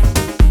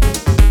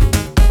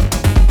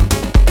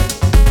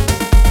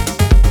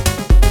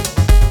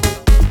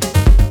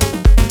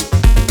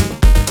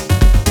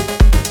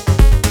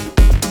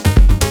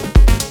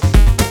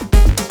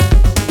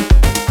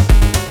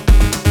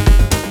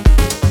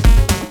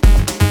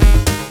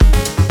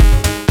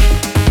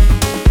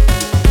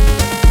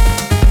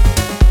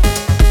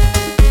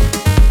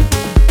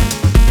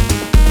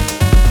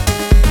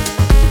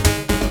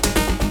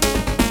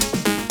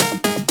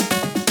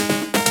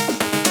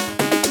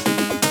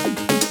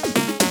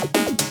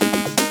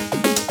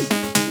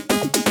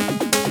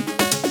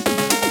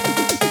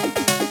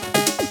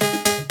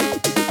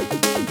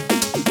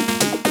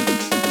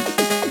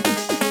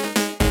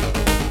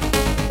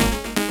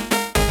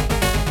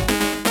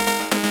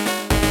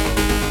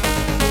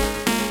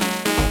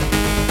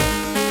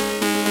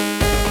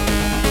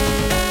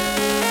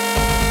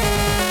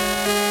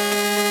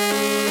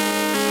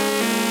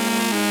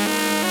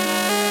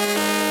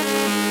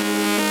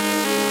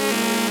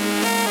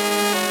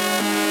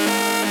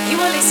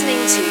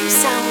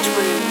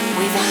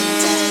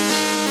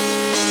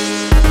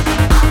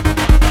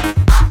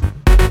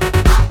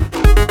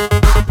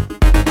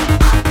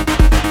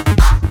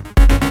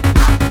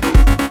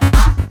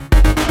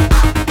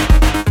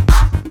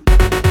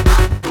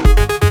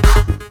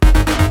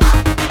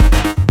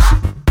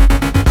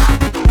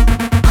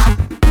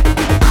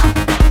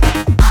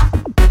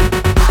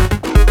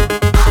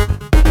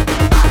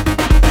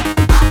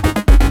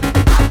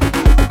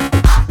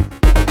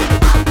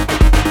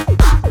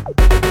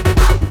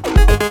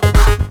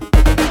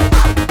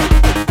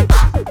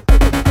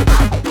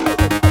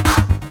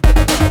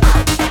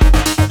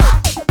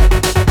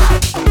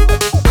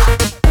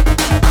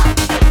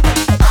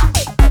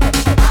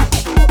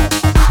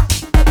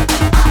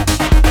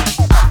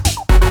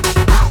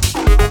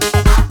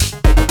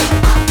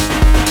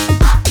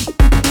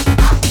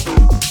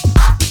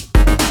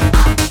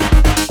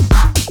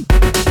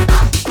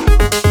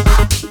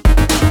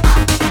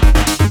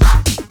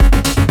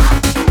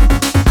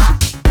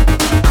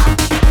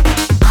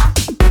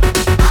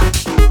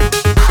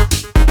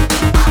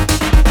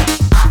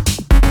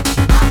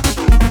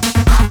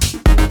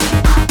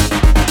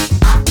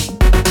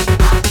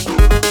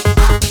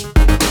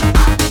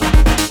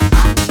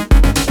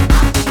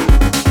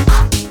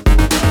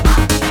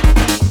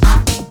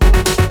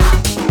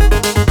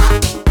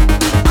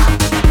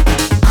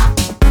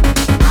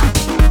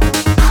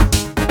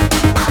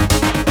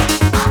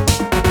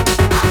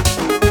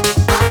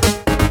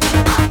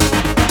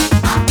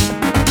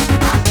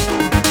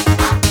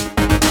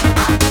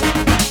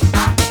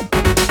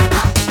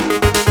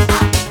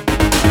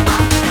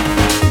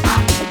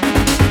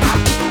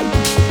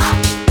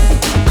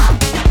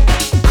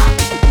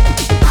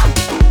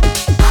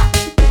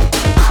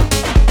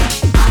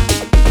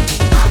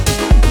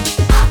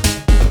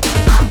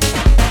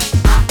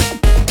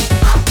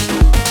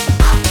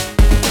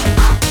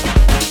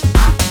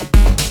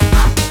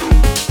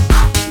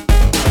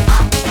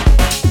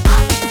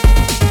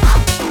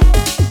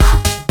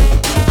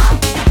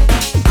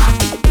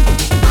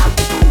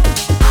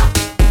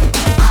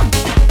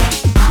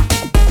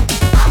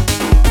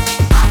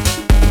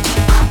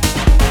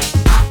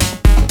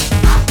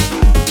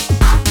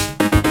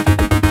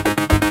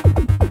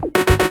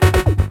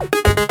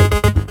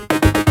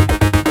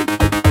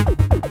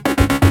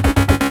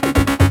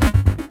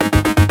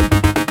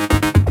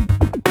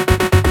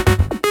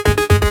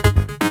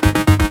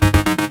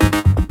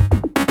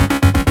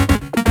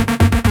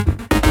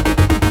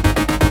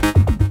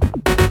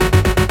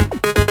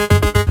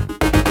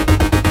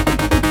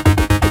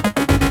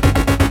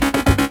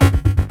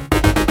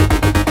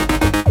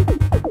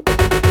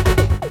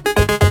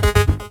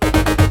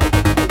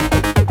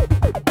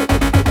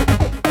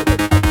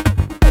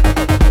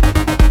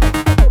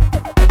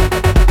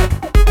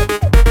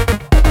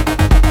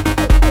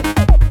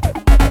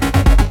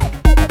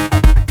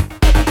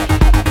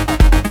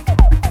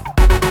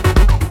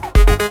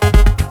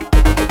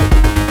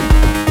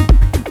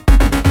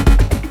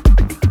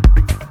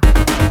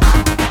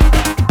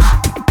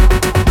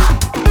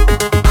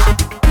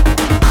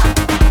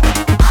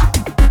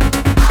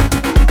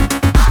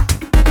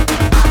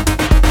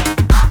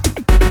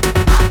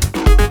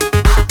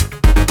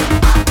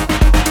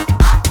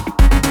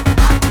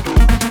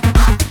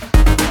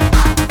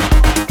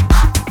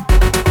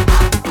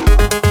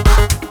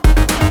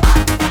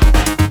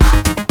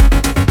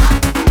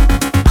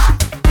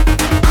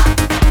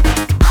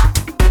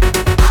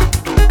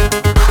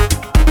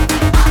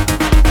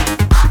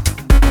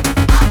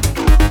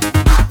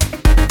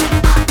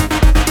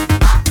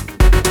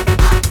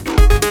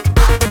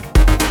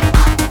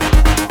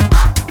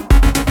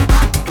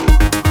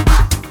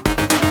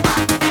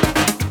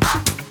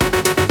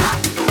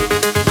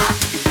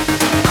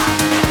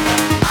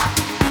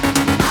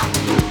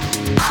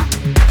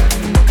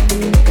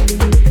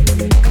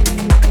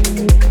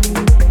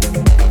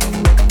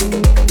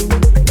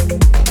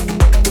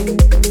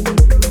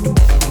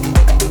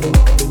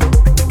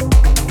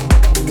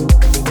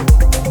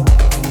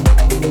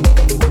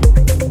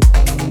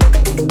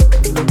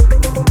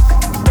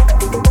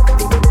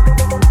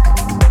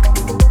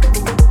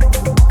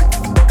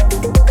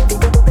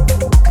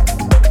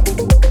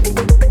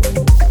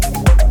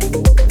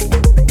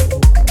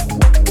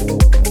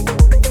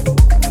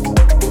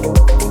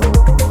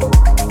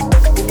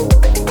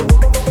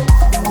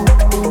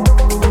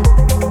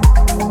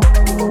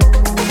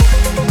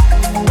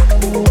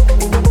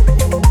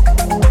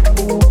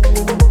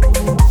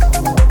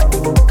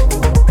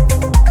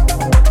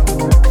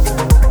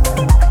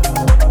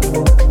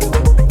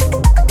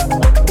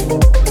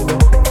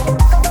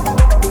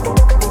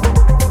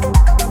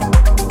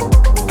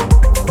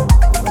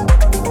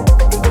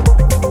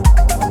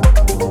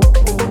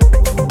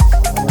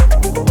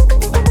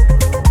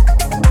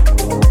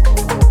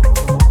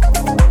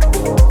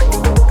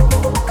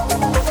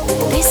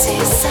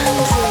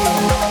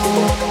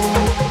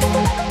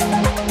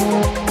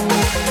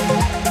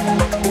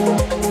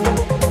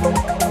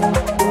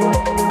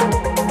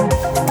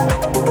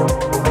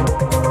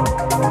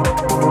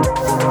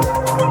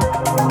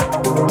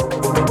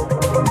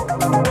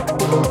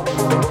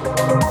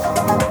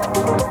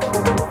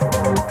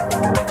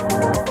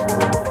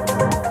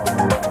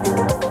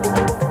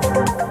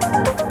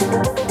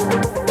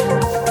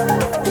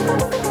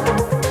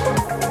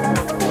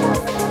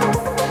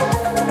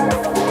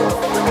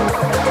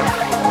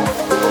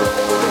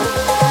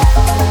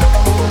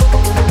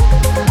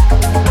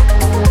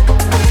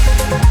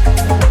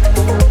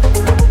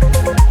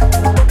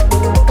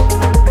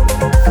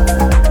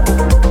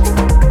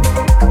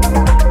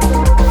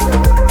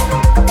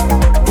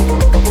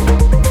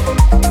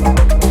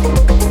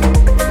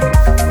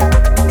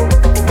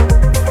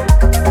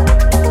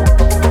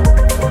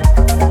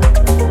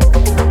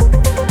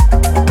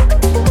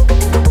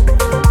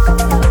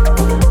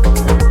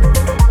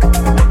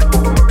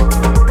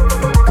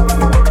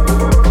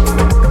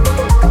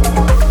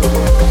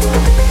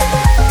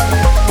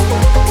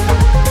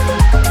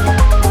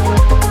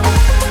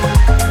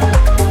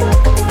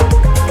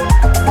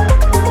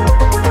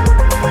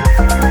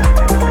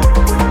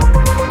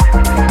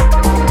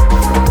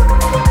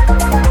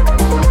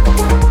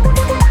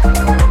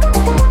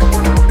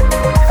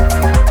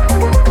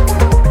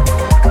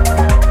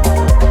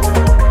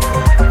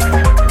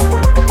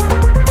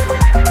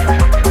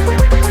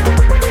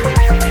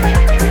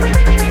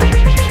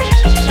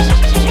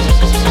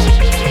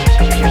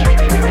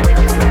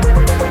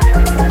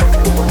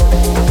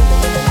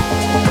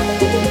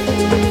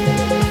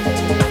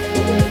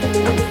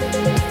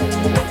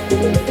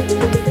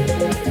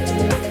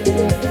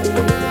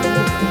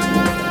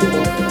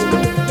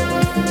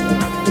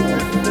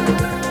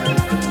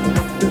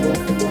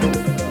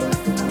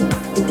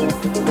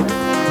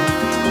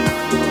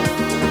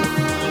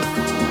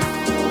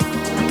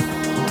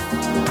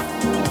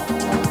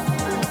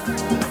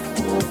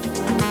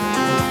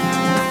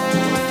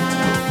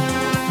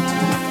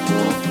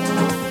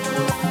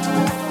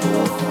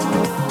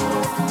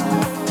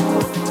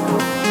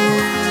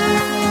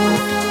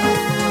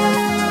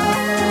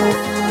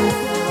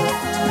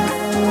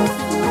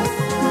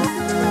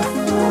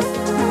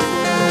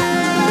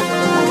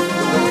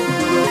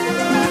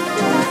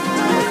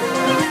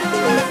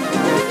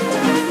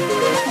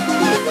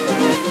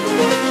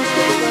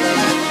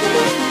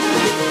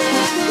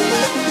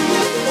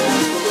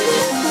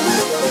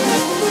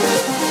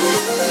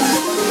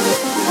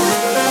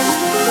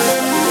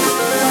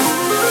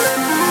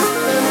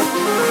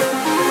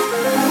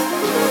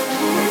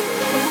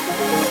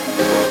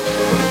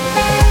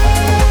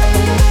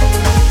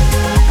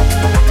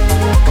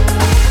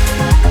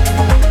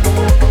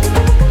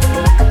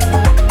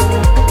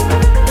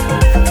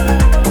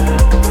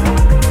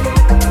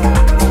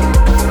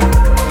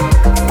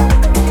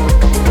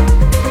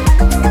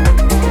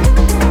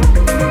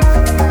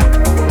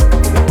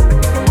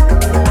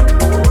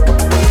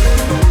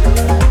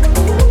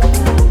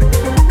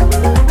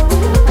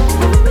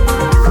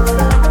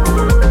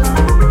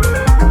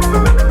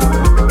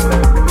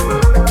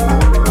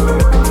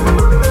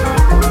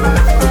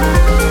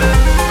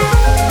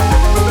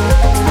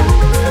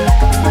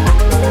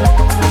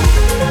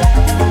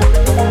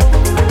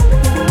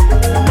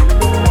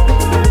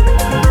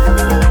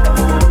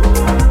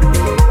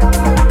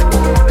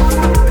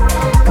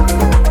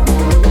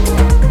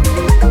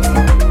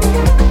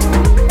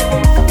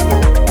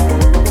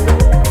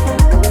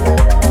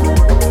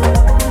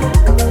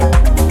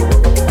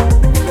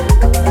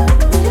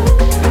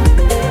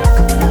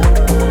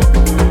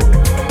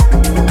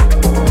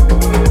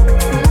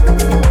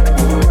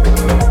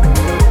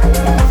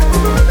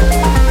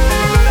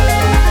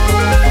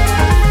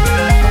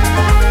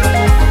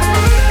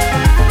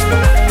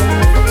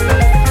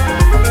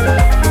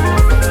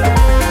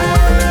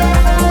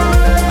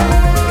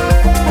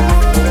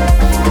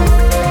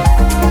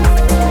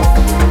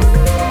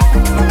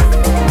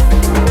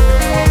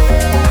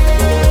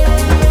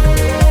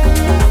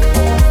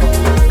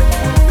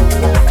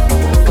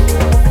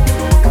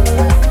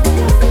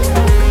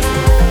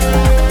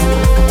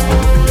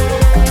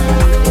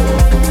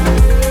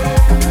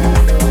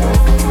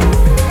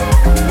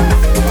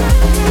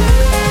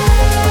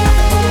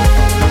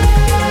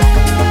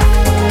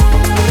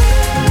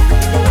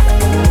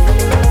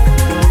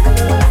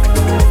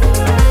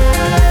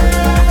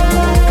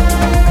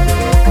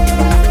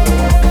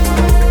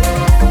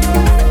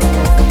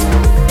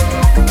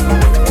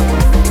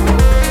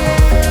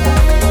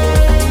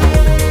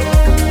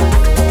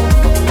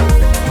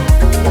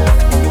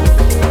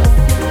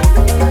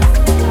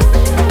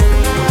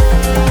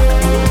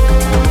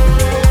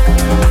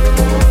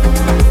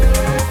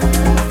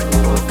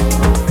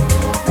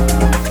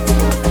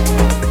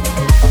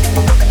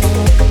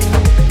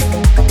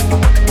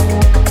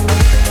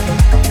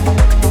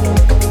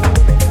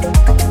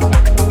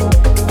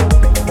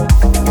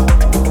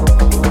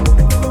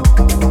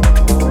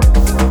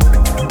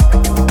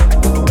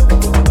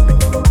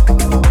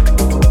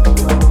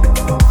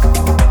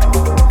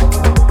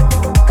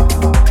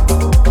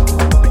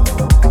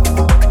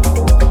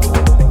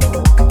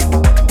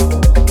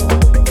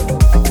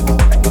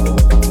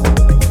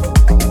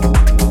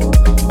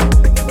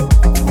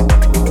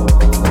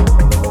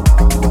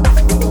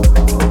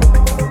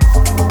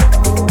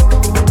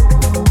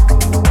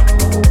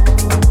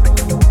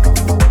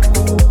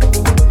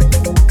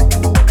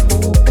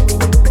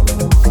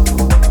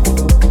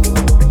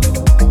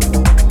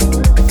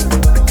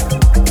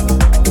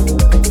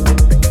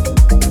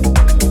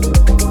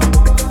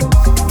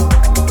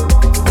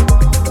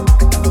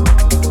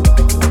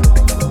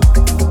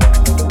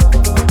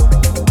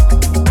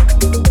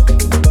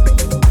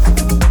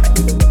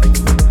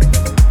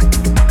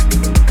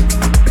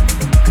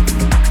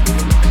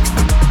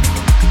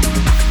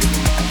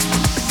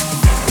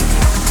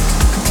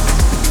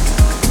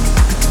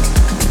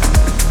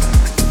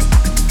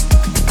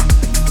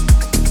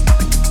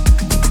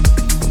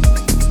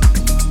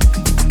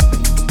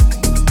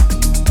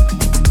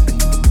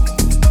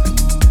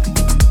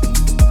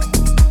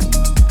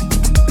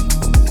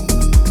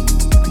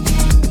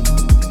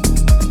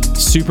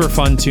 super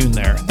fun tune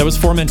there. That was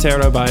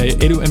Formentera by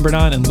Edu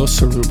Imbernan and Los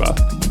Suruba.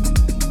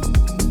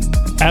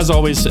 As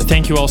always,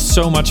 thank you all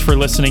so much for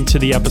listening to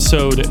the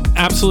episode.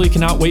 Absolutely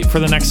cannot wait for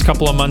the next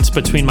couple of months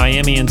between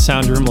Miami and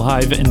Soundroom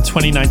Live, and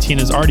 2019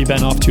 has already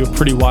been off to a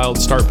pretty wild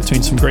start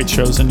between some great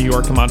shows in New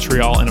York and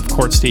Montreal, and of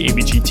course the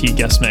ABGT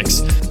guest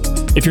mix.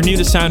 If you're new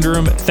to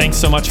Soundroom, thanks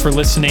so much for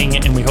listening,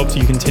 and we hope that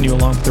you continue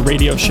along with the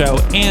radio show.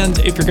 And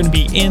if you're going to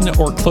be in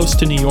or close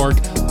to New York,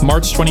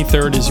 March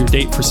 23rd is your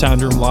date for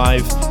Soundroom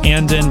Live.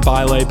 Andon,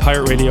 Baile,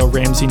 Pirate Radio,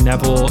 Ramsey,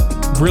 Neville.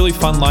 Really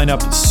fun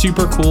lineup,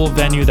 super cool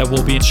venue that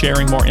we'll be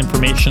sharing more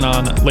information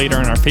on later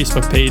on our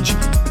Facebook page.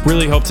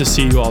 Really hope to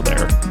see you all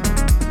there.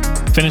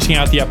 Finishing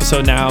out the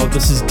episode now,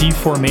 this is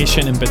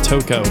Deformation and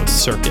Batoko with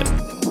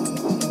Circuit.